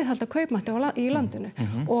og viðhalda kaupmætti í landinu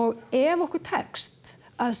og ef okkur tekst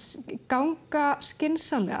að ganga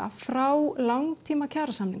skynsamlega frá langtíma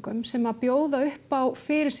kjarasamningum sem að bjóða upp á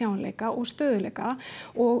fyrirsjáanleika og stöðuleika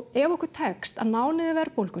og ef okkur tekst að ná niður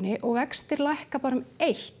verðbólgunni og vextir lækka bara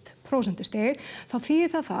 1%, þá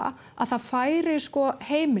þýðir það að það færi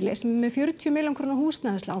heimili sem með 40 milljón króna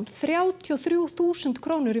húsnæðislán 33.000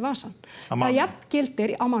 krónur í vasan. Það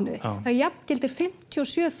jafngildir á mánuði. Það jafngildir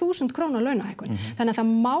 57.000 króna launahækkun. Þannig að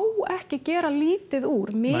það má ekki gera lítið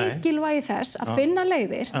úr mikilvægi þess að finna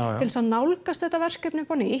leiðir til þess að nálgast þetta verkefni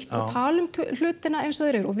upp á nýtt og tala hlutina eins og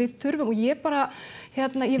þeir eru og við þurfum og ég bara ég er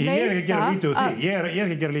ekki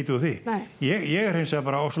að gera lítið úr því. Ég hins vegar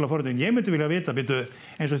bara ósvöldlega forðin. Ég myndi vilja vita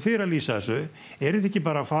eins og þið að lýsa þessu, þið ekki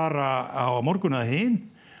bara að fara á morgun eða hinn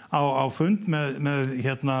á fund með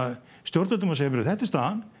stjórnvöldum og segja, þetta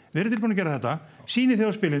staðan, við erum tilbúin að gera þetta, sýnið þið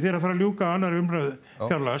á spilin, þið að fara að ljúka annar umræðu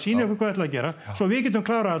fjárlaga, sýnið okkur hvað ætla að gera, svo við getum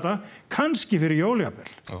klárað þetta, kannski fyrir jóljafnvel,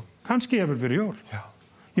 kannski jafnvel fyrir jól.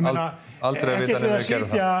 Ég meina, ekki að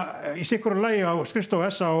sitja í sikkur lagi á skrifstofu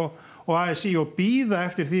SA og ASÍ og bíða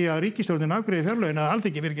eftir því að ríkisstjórnin afgreiði fjárlögin eða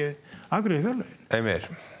Alþingi fyrir ekki afgreiði fjárlögin. Heimir,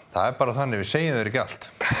 það bara þannig, við segjum þér ekki allt.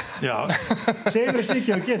 Já, segjum þér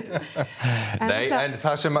ekki að geta. Nei, en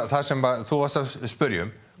það sem þú varst að spyrjum,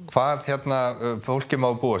 hvað fólki má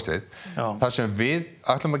búast við, það sem við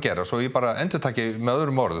ætlum að gera, svo ég bara endurtaki með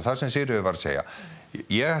öðrum orðu, það sem Sigríður var að segja.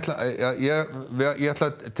 Ég ætla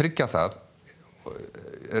að tryggja það,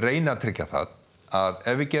 reyna að tryggja það, að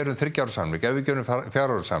ef við gerum 3 ára samning, ef við gerum 4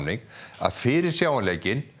 ára samning, að fyrir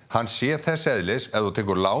sjáanleikin, hann sé þess eðlis, ef þú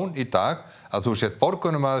tekur lán í dag, að þú sett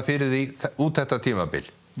borgunum að fyrir því út þetta tímabil.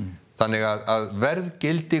 Þannig að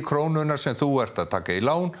verðgildi krónunar sem þú ert að taka í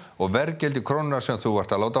lán og verðgildi krónunar sem þú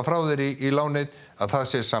ert að láta frá þér í lánið, að það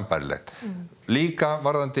sé sambærilegt. Líka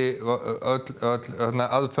varðandi öll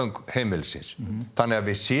aðföng heimilisins. Þannig að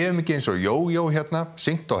við séum ekki eins og jójó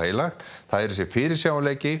syngt og heilagt. Það þessi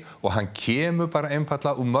fyrirsjáanleiki og hann kemur bara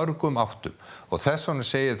einfaldlega úr mörgum áttum. Og þess vegna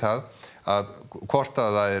segir það að hvort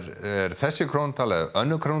að það er þessi krónutala eða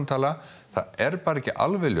önnur krónutala, það bara ekki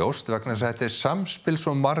alveg ljóst vegna þess að þetta samspil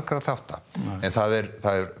svo margra þátta. En það er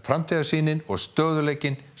framtíðarsýnin og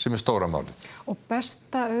stöðuleikin sem stóra málið. Og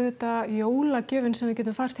besta auðvitað jólagjöfin sem við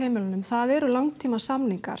getum fært heimilunum, það eru langtíma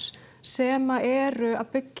samningar sem eru að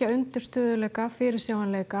byggja undir stöðuleika,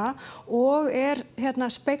 fyrirsjáanleika og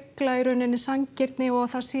spegla í rauninni sanngirni og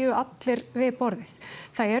það séu allir við borðið.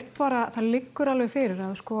 Það liggur alveg fyrir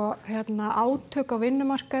að átök á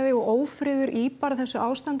vinnumarkaði og ófriður í bara þessu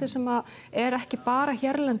ástandi sem er ekki bara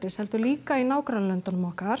hérlendis, heldur líka í nágrannalöndunum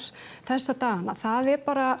okkar þessa dagana. Það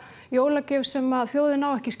bara jólagjöf sem að þjóðin á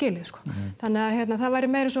ekki skilið. Þannig að það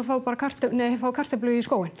væri meira svo að fá kartöflu í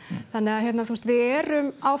skóinn. Þannig að við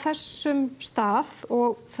erum á þessum stað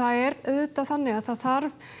og það auðvitað þannig að það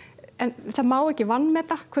þarf, en það má ekki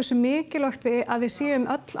vanmeta hversu mikilvægt að við séum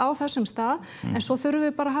öll á þessum stað, en svo þurfum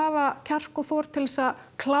við bara að hafa kjark og þor til þess að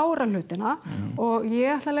klára hlutina og ég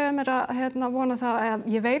ætla að leyfa mér að vona það að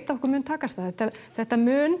ég veit að okkur mun takast það. Þetta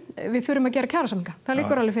við þurfum að gera kjarasamninga. Það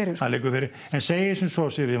liggur alveg fyrir. Það liggur fyrir. En segið sem svo,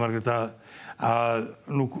 Sigríður Margrét, að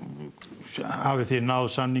nú hafið þið náð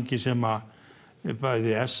samningi sem að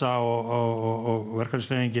bæði SA og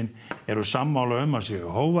verkalýðshreyfingin eru sammála að séu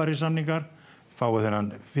hógværir samningar, fáið þennan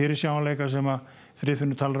fyrirsjáanleika sem að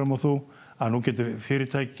Friðfinnur talar og þú, að nú getur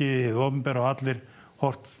fyrirtæki, hið opinbera og allir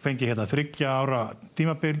fengi 3 ára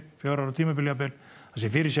tímabil, 4 ára tímabil jafnvel, þessi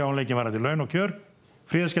fyrirsjáanleikin var til laun og kjör,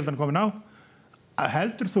 fríðarskyldan komin á.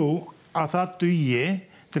 Heldur þú að það dugi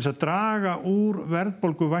til þess að draga úr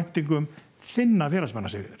verðbólguvæntingum þinna félagsmanna,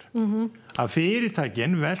 Sigríður? Að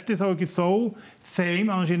fyrirtækin velti þá ekki þeim,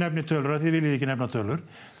 á þess að ég nefni tölur, að þið viljið ekki nefna tölur,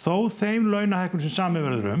 þó þeim launahækkun sem sami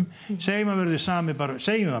verður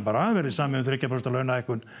segjum það bara, verði sami 3%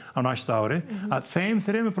 launahækkun á næsta ári, að þeim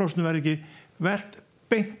 3% verði ekki velt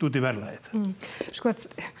beint út í verðlagið. Sko,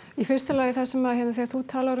 í fyrsta lagi það sem að þegar þú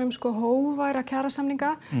talar sko hógværa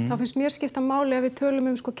kjarasamninga, þá finnst mér skipta máli að við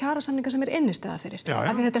tölum sko kjarasamninga sem innistæða fyrir.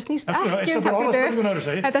 Af því þetta snýst ekki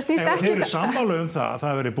þetta snýst ekki Þið eru sammála það að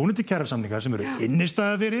það verið búin til kjarasamninga sem eru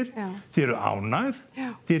innistæða fyrir, þið eru ánægð,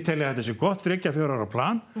 þið telja að þetta sé gott 3-4 ára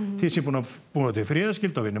plan, þið sé búin til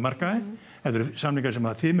friðarskyldu á vinnumarkaði, þetta eru samningar sem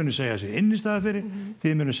að þið munu segja sé innistæða fyrir,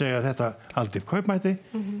 þið munu segja að þetta haldi kaupmætti.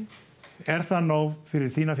 Er það nóg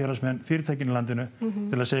fyrir þína félagsmenn, fyrirtækin í landinu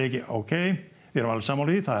til að segja ekki, ok, við erum alveg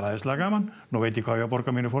sammála í því, það er aðeinslega gaman, nú veit ég hvað ég að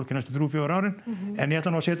borga mínu fólki næstu 3-4 árin, en ég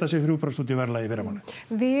ætla nú að setja sig 3% út í verðlagi í fyrramánuði.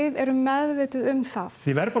 Við erum meðvituð það.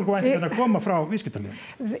 Því verðbólguvæntingar koma frá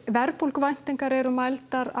viðskiptalífinu. Verðbólguvæntingar eru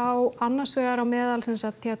mældar á annars vegar á meðal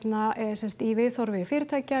í viðhorfi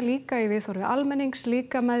fyrirtækja, líka í viðhorfi almennings,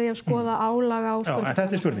 líka með því að skoða álaga á skuldbindingum. En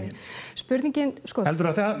þetta er spurningin.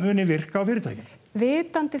 Heldur að það muni virka á fyrirtækin?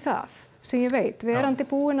 Vitandi það, sem ég veit, verandi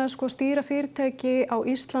búin að stýra fyrirtæki á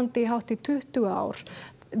Íslandi í hátt í 20 ár,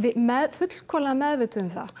 fullkomlega meðvituð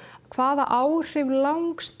það, hvaða áhrif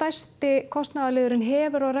langstærsti kostnaðarliðurinn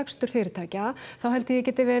hefur á rekstur fyrirtækja, þá held ég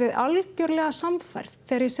geti verið algjörlega samferð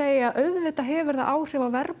þegar ég segja að auðvitað hefur það áhrif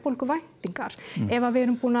á verðbólguvæntingar ef að við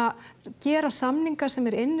erum búin að gera samningar sem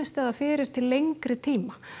innistæða fyrir til lengri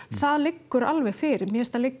tíma. Það liggur alveg fyrir, mér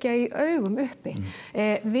finnst að liggja í augum uppi.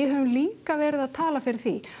 Við höfum líka verið að tala fyrir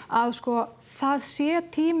því að það sé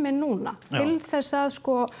tíminn núna til þess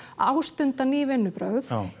að ástunda ný vinnubrögð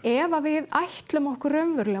ef að við ætlum okkur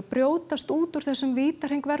raunverulega brjótast út úr þessum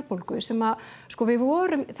vítahring verðbólgu sem að við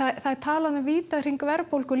vorum, það er talað um vítahring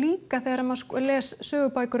verðbólgu líka þegar maður les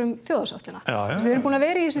sögubækur þjóðarsáttina. Við erum búin að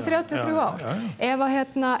vera í þessu 33 ár. Ef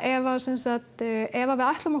við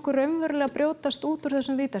ætlum okkur raunverulega að brjótast út úr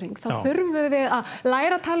þessum vítahring, þá þurfum við að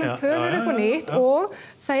læra að tala tölur upp og nýtt og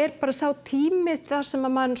það er bara sá tími þar sem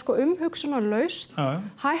að mann umhugsunarlaust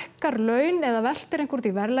hækkar laun eða veltir einhvern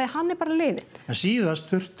í verðlagi, hann er bara liðinn. En síðast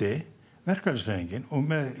þurfti verkalýðshreyfingin og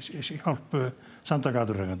með hjálp samtaka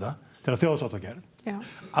atvinnurekenda þegar þjóðarsáttagerð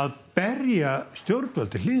að berja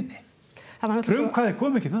stjórnvöld til hlýðni. Frumkvæðið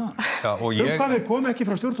kom ekki þaðan. Frumkvæðið kom ekki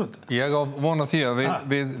frá stjórnvöldum. Ég á vona því að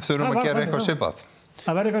við þurfum að gera eitthvað svipað.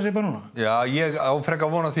 Það verður eitthvað svipað núna? Já, ég á frekar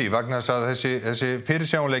vona því vegna þess að þessi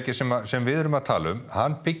fyrirsjáanleiki sem við erum að tala um,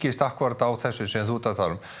 hann byggist akkúrat á þessu sem þú ert að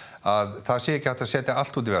tala um, að það sé ekki hægt að setja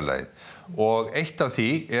allt út í verðlagið. Og eitt af því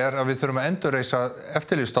er að við þurfum að endurreisa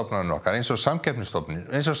eftirlitsstofnanir okkar eins og samkeppnisstofnun,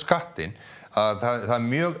 eins og skattinn, að það er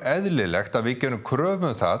mjög eðlilegt að við gerum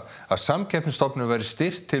kröfum það að samkeppnisstofnun veri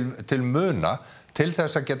styrkt til muna til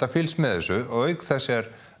þess að geta fylgst með þessu og auk þess er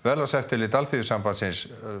verðlagseftirlit Alþýðusambandsins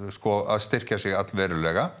að styrkja sig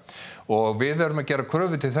allverulega og við verum að gera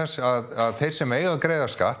kröfu til þess að þeir sem eiga að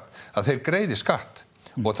greiða skatt, að þeir greiði skatt.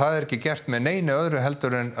 Og það er ekki gert með neinu öðru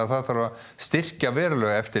heldur en að það þarf að styrkja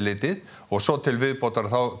verulega eftirlitið og svo til viðbótar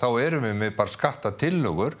þá erum við með bara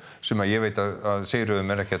skattatillögur sem að ég veit að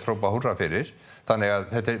Sigríður ekki að trópa húrra fyrir. Þannig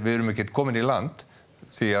að við erum ekki komin í land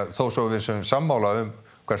því að þó svo við sem sammála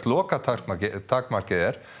hvert lokatakmarkið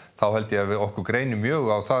er, þá held ég að við okkur greinum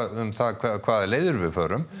mjög á það hvaða leiðir við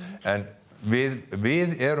förum en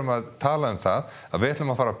við erum að tala það að við ætlum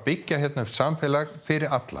að fara að byggja upp samfélag fyrir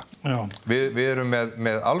alla. Við erum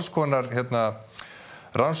með alls konar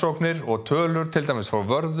rannsóknir og tölur til dæmis frá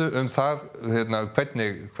Vörðu það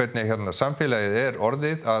hvernig samfélagið er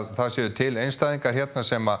orðið að það séu til einstæðingar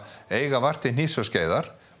sem að eiga vart í hnýs og skeiðar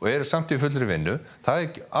og eru samt í fullri vinnu. Það er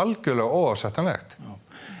algjörlega óásættanlegt.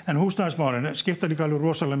 En húsnæðismálin skipta líka alveg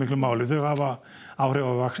rosalega miklu máli. Þau hafa áhrif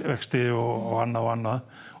á vexti og annað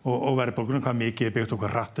og verðbólgunum, hvað mikið er byggt og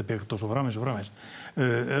hvað hratt er byggt og svo framvegis.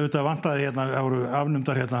 Auðvitað vantaði það voru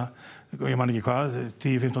afnumdar ég man ekki hvað,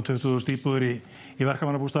 10, 15, 20.000 íbúðir í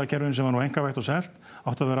verkamannabústaðakerfinu sem var nú einkavætt og selt,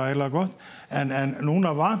 átti að vera ægilega gott. En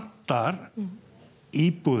núna vantar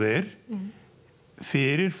íbúðir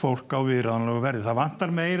fyrir fólk á viðráðanlegu verði. Það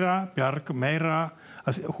vantar meira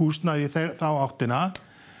húsnæði þá áttina.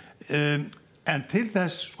 En til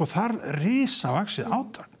þess þarf risavaxið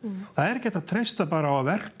átak. Það er ekki að treysta bara á að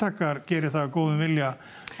verktakar gerir það góðum vilja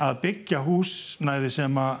að byggja húsnæði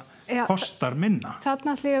sem að kostar minna.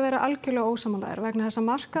 Þarna ætla ég að vera algjörlega ósammálaður vegna þess að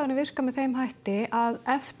markaðurinn virka með þeim hætti að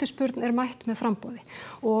eftirspurn er mætt með framboði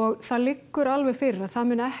og það liggur alveg fyrir að það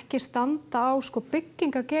mun ekki standa á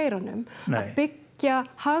byggingageiranum að byggja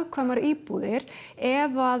hagkvæmar íbúðir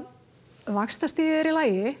ef að vaxtastigið er í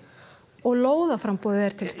lagi og lóðaframboðið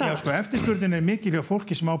er til staðar. Já, eftirspurnin er mikil hjá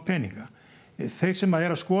fólki sem á peninga. þeir sem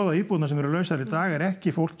að skoða íbúðuna sem eru lausar í dag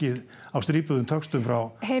ekki fólkið á strípuðum töxtum frá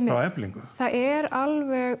Eflingu. Það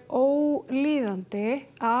alveg ólíðandi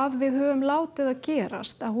að við höfum látið að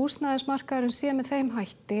gerast að húsnæðismarkaðurinn sé með þeim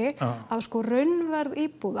hætti að raunverð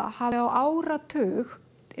íbúða hafi á áratug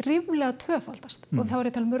ríflega tvöfaldast og þá ég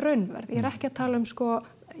að tala um raunverð. Ég ekki að tala um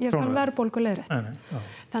ég að tala um verðbólguleiðrétt.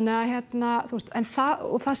 Þannig að þú veist,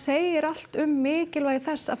 það segir allt mikilvægi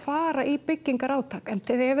þess að fara í byggingarátak. En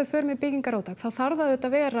þegar við förum í byggingarátak þá þarf það auðvitað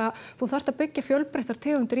að vera, þú þarft að byggja fjölbreyttar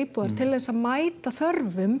tegundir íbúðar til þess að mæta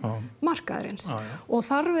þörfum markaðarins. Og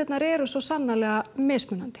þarfirnar eru svo sannarlega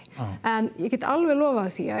mismunandi. En ég get alveg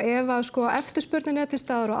lofað því að ef að eftirspurnin til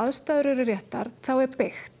staðar og aðstæður eru réttar, þá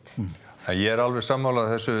byggt. Ég alveg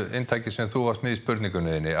sammálað þessu inntæki sem þú varst með í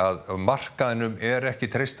spurningunni þinni að markaðinum ekki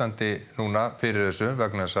treystandi núna fyrir þessu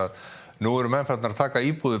vegna þess að nú eru menn farnir að taka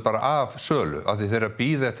íbúðir bara af sölu af því þeir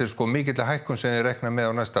bíða eftir mikilli hækkun sem þeir rekna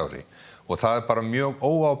með á næsta ári og það bara mjög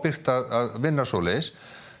óábyrgt að vinna svoleiðis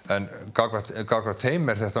en gagnvart þeim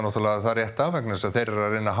þetta náttúrulega það rétta vegna þess að þeir eru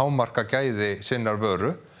að reyna að hámarka gæði sinnar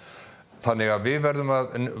vöru. Þannig að við verðum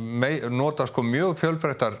að nota mjög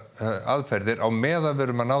fjölbreyttar aðferðir á meðan við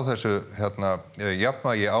erum að ná þessu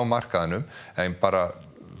jafnvægi á markaðinum en bara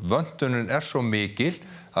vöntunin svo mikil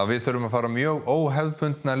að við þurfum að fara mjög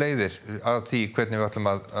óhefðbundna leiðir að því hvernig við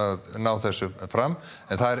ætlum að ná þessu fram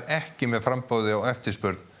en það ekki með framboði og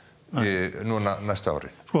eftirspurn núna næsta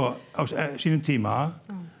ári. Á sínum tíma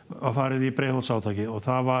var farið í Breiðholtsátaki og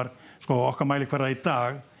það var okkar mælikvarða í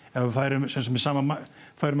dag ef við færum sem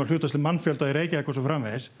færum að hlutastli mannfjölda í Reykjavík og svo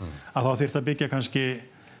framvegis að þá þyrfti að byggja kannski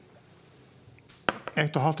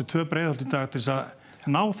 1,5-2 Breiðholt í dag til þess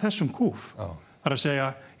að ná þessum kúf. Það að segja,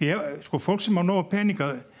 fólk sem á nóga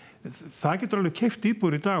peninga, það getur alveg keypt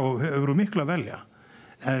íbúðir í dag og hefur miklu að velja.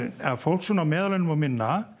 En ef fólk svona á meðalaunum og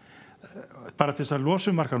minna, bara til þess að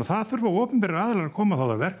losa markaðinn og það þurfa opinberir aðilar að koma þá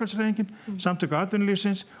það verkfallshreyfingin, samtök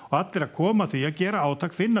atvinnulífsins og allir að koma því að gera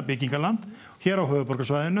átak, finna byggingaland hér á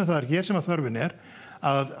höfuðborgarsvæðinu, það hér sem að þörfin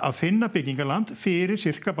að finna byggingaland fyrir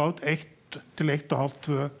cirka bát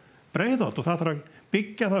 1-1,5-2 Breiðholt og það þarf að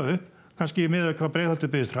byggja það upp, kannski miðað hvað Breiðholt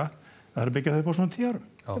byggðist hratt, það þarf að byggja það upp á svona 10 árum.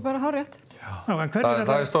 Það bara hárrétt. En hver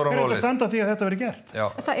að standa því að þetta veri gert?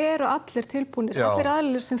 Það eru allir tilbúnir, allir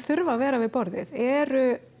aðilar sem þurfa að vera við borðið,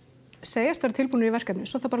 segjast vera tilbúnir í verkefni,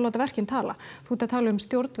 svo það bara láta verkin tala. Þú ert að tala um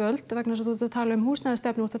stjórnvöld vegna þess að þú ert að tala um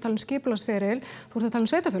húsnæðisstefnu, þú ert að tala um skipulagsferil, þú ert að tala um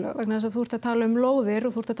sveitarfélög vegna þess að þú ert að tala um lóðir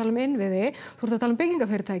og þú ert að tala um innviði, þú ert að tala um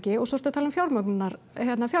byggingafyrirtæki og svo ert að tala um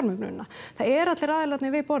fjármögnunina. Það allir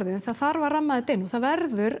aðilarnir við borðið, það þarf að ramma þetta inn og það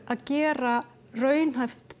verður að gera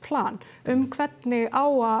raunhæft plan hvernig á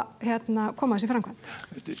að koma þessi framkvæmd.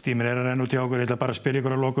 Tíminn að renna út hjá okkur, ég ætla bara að spyrja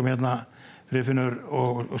ykkur að lokum Friðfinnur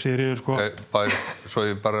og Sigríður Svo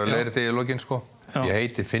ég bara leiðir þetta í lokin Ég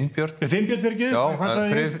heiti Finnbjörn. Finnbjörn fyrir ekki? Já,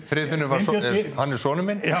 Friðfinnur hann sonur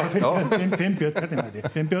minn. Já, Finnbjörn, hvernig heiti?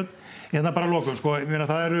 Finnbjörn, hérna bara lokum ég meina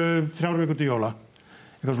það eru 3 vikur til jóla,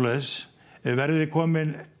 eitthvað svoleiðis. Verðið þið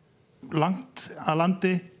komin langt að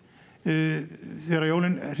landi þegar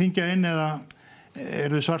jólin hringja inn eða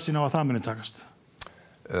eru þið svartsýn á að það muni takast?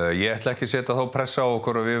 Ég ætla ekki að setja þá pressa á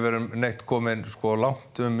okkur og við verum neitt komin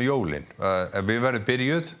langt jólin. Við verðum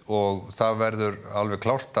byrjuð og það verður alveg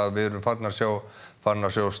klárt að við erum farin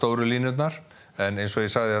að sjá stóru línurnar en eins og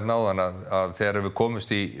ég sagði þarna áðan að þegar við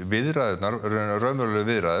komumst í viðræðurnar, raunverulegu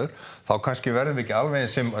viðræður, þá kannski verðum við ekki alveg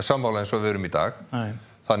sammála eins og við erum í dag. Nei.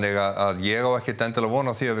 Þannig að ég á ekkert endilega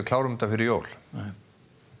vona á því að við klárum þetta fyrir jól. Nei.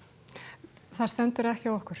 Það stendur ekki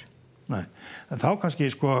á okkur. Nei, en þá kannski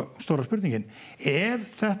stóra spurningin, ef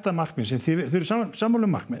þetta markmið sem þið eru sammála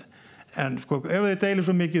markmið, en ef þið deilir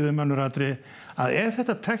svo mikið önnur atriði, að ef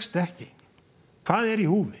þetta tekst ekki, hvað í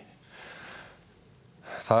húfi?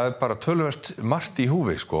 Það bara töluvert margt í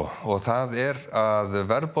húfi og það að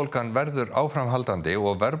verðbólgan verður áframhaldandi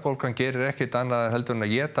og verðbólgan gerir ekkert annað heldur en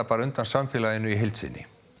að éta bara undan samfélaginu í heild sinni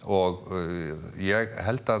og ég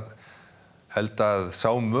held að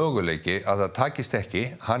sá möguleiki að það takist ekki,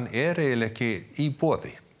 hann eiginlega ekki í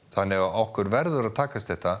boði. Þannig að okkur verður að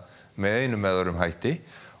takast þetta með einum eða öðrum hætti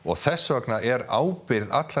og þess vegna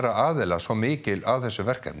ábyrgð allra aðila svo mikil að þessu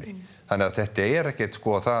verkefni. Þannig að þetta ekkert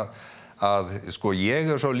það að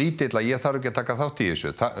ég svo lítill að ég þarf ekki að taka þátt í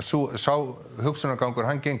þessu. Sá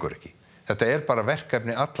hugsunargangur, hann gengur ekki. Þetta bara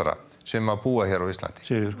verkefni allra sem að búa hér á Íslandi.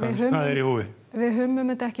 Sigríður, hvað í húfi? Við humum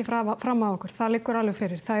þetta ekki fram á okkur, það liggur alveg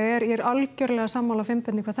fyrir. Ég algjörlega sammála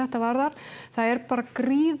Finnbjörni hvað þetta varðar. Það bara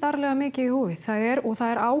gríðarlega mikið í húfi. Og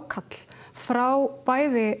það ákall frá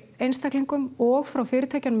bæði einstaklingum og frá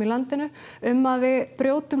fyrirtækjunum í landinu að við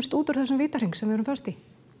brjótumst út úr þessum vítahring sem við erum föst í.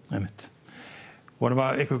 Einmitt. Vonum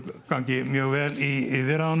að ykkur gangi mjög vel í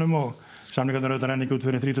viðræðunum og Samningarnir auðvitað renna ekki út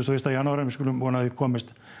fyrir 31. janúar, en við skulum vona að þið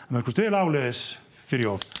komist að mörgum stil áleiðis fyrir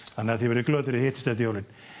jól. Þannig að þið verið glöð fyrir hittist eftir jólin.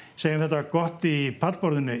 Segjum þetta gott í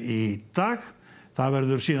Pallborðinu í dag. Það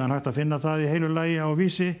verður síðan hægt að finna það í heilu lagi á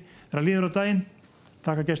Vísi þegar líður á daginn.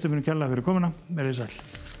 Takk gestum mínum kærlega fyrir komuna. Verið sæl.